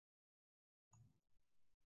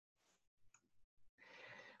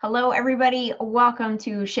Hello, everybody. Welcome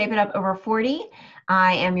to Shape It Up Over 40.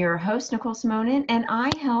 I am your host, Nicole Simonin, and I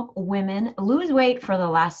help women lose weight for the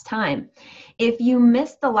last time. If you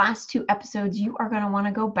missed the last two episodes, you are going to want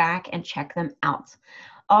to go back and check them out.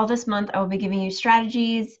 All this month, I will be giving you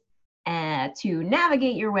strategies to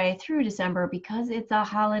navigate your way through December because it's a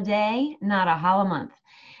holiday, not a hollow month.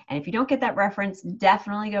 And if you don't get that reference,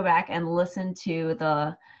 definitely go back and listen to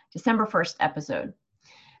the December 1st episode.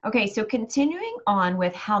 Okay, so continuing on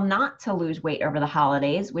with how not to lose weight over the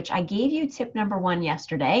holidays, which I gave you tip number 1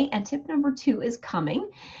 yesterday, and tip number 2 is coming.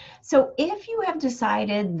 So if you have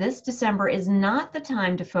decided this December is not the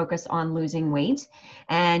time to focus on losing weight,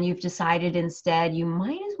 and you've decided instead you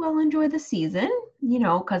might as well enjoy the season,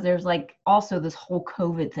 because there's also this whole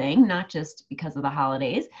COVID thing, not just because of the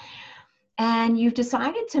holidays, and you've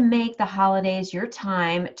decided to make the holidays your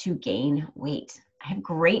time to gain weight. I have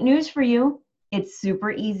great news for you. It's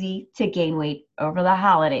super easy to gain weight over the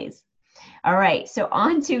holidays. All right, so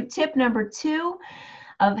on to tip number 2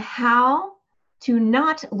 of how to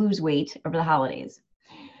not lose weight over the holidays.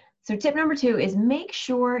 So tip number 2 is make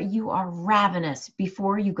sure you are ravenous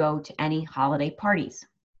before you go to any holiday parties.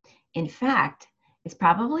 In fact, it's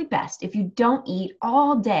probably best if you don't eat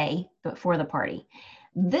all day before the party.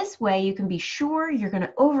 This way you can be sure you're going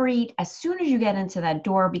to overeat as soon as you get into that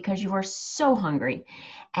door because you are so hungry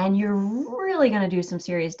and you're really going to do some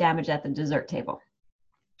serious damage at the dessert table.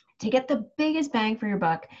 To get the biggest bang for your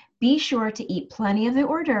buck, be sure to eat plenty of the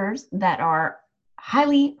hors d'oeuvres that are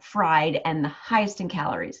highly fried and the highest in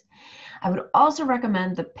calories. I would also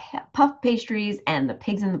recommend the puff pastries and the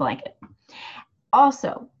pigs in the blanket.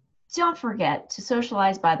 Also, don't forget to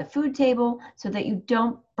socialize by the food table so that you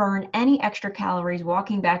don't burn any extra calories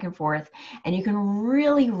walking back and forth, and you can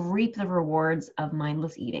really reap the rewards of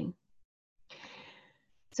mindless eating.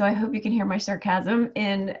 So I hope you can hear my sarcasm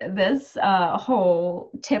in this whole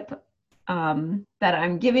tip that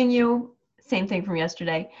I'm giving you. Same thing from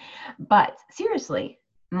yesterday. But seriously,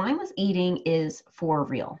 mindless eating is for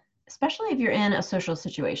real, especially if you're in a social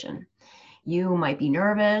situation. You might be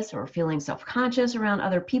nervous or feeling self-conscious around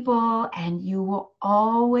other people, and you will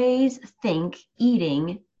always think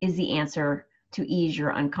eating is the answer to ease your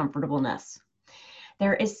uncomfortableness.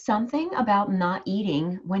 There is something about not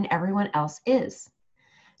eating when everyone else is.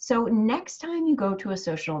 So next time you go to a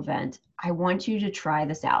social event, I want you to try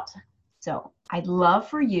this out. So I'd love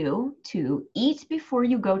for you to eat before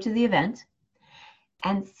you go to the event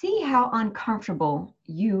and see how uncomfortable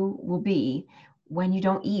you will be when you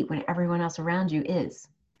don't eat when everyone else around you is.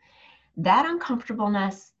 That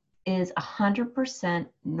uncomfortableness is 100%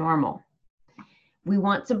 normal. We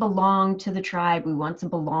want to belong to the tribe. We want to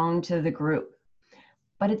belong to the group.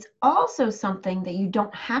 But it's also something that you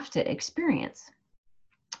don't have to experience.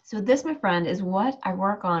 So this, my friend, is what I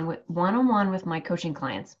work on one-on-one with my coaching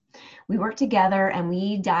clients. We work together and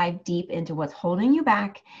we dive deep into what's holding you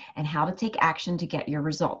back and how to take action to get your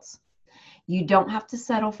results. You don't have to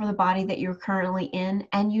settle for the body that you're currently in,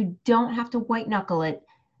 and you don't have to white knuckle it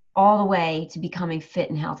all the way to becoming fit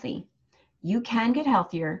and healthy. You can get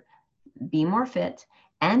healthier, be more fit,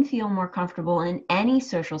 and feel more comfortable in any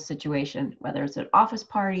social situation, whether it's an office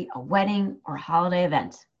party, a wedding, or a holiday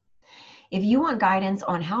event. If you want guidance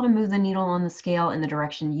on how to move the needle on the scale in the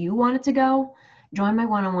direction you want it to go, join my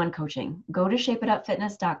one-on-one coaching. Go to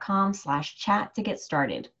shapeitupfitness.com/chat to get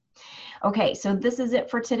started. Okay, so this is it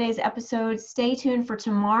for today's episode. Stay tuned for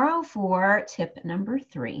tomorrow for tip number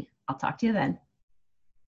 3. I'll talk to you then.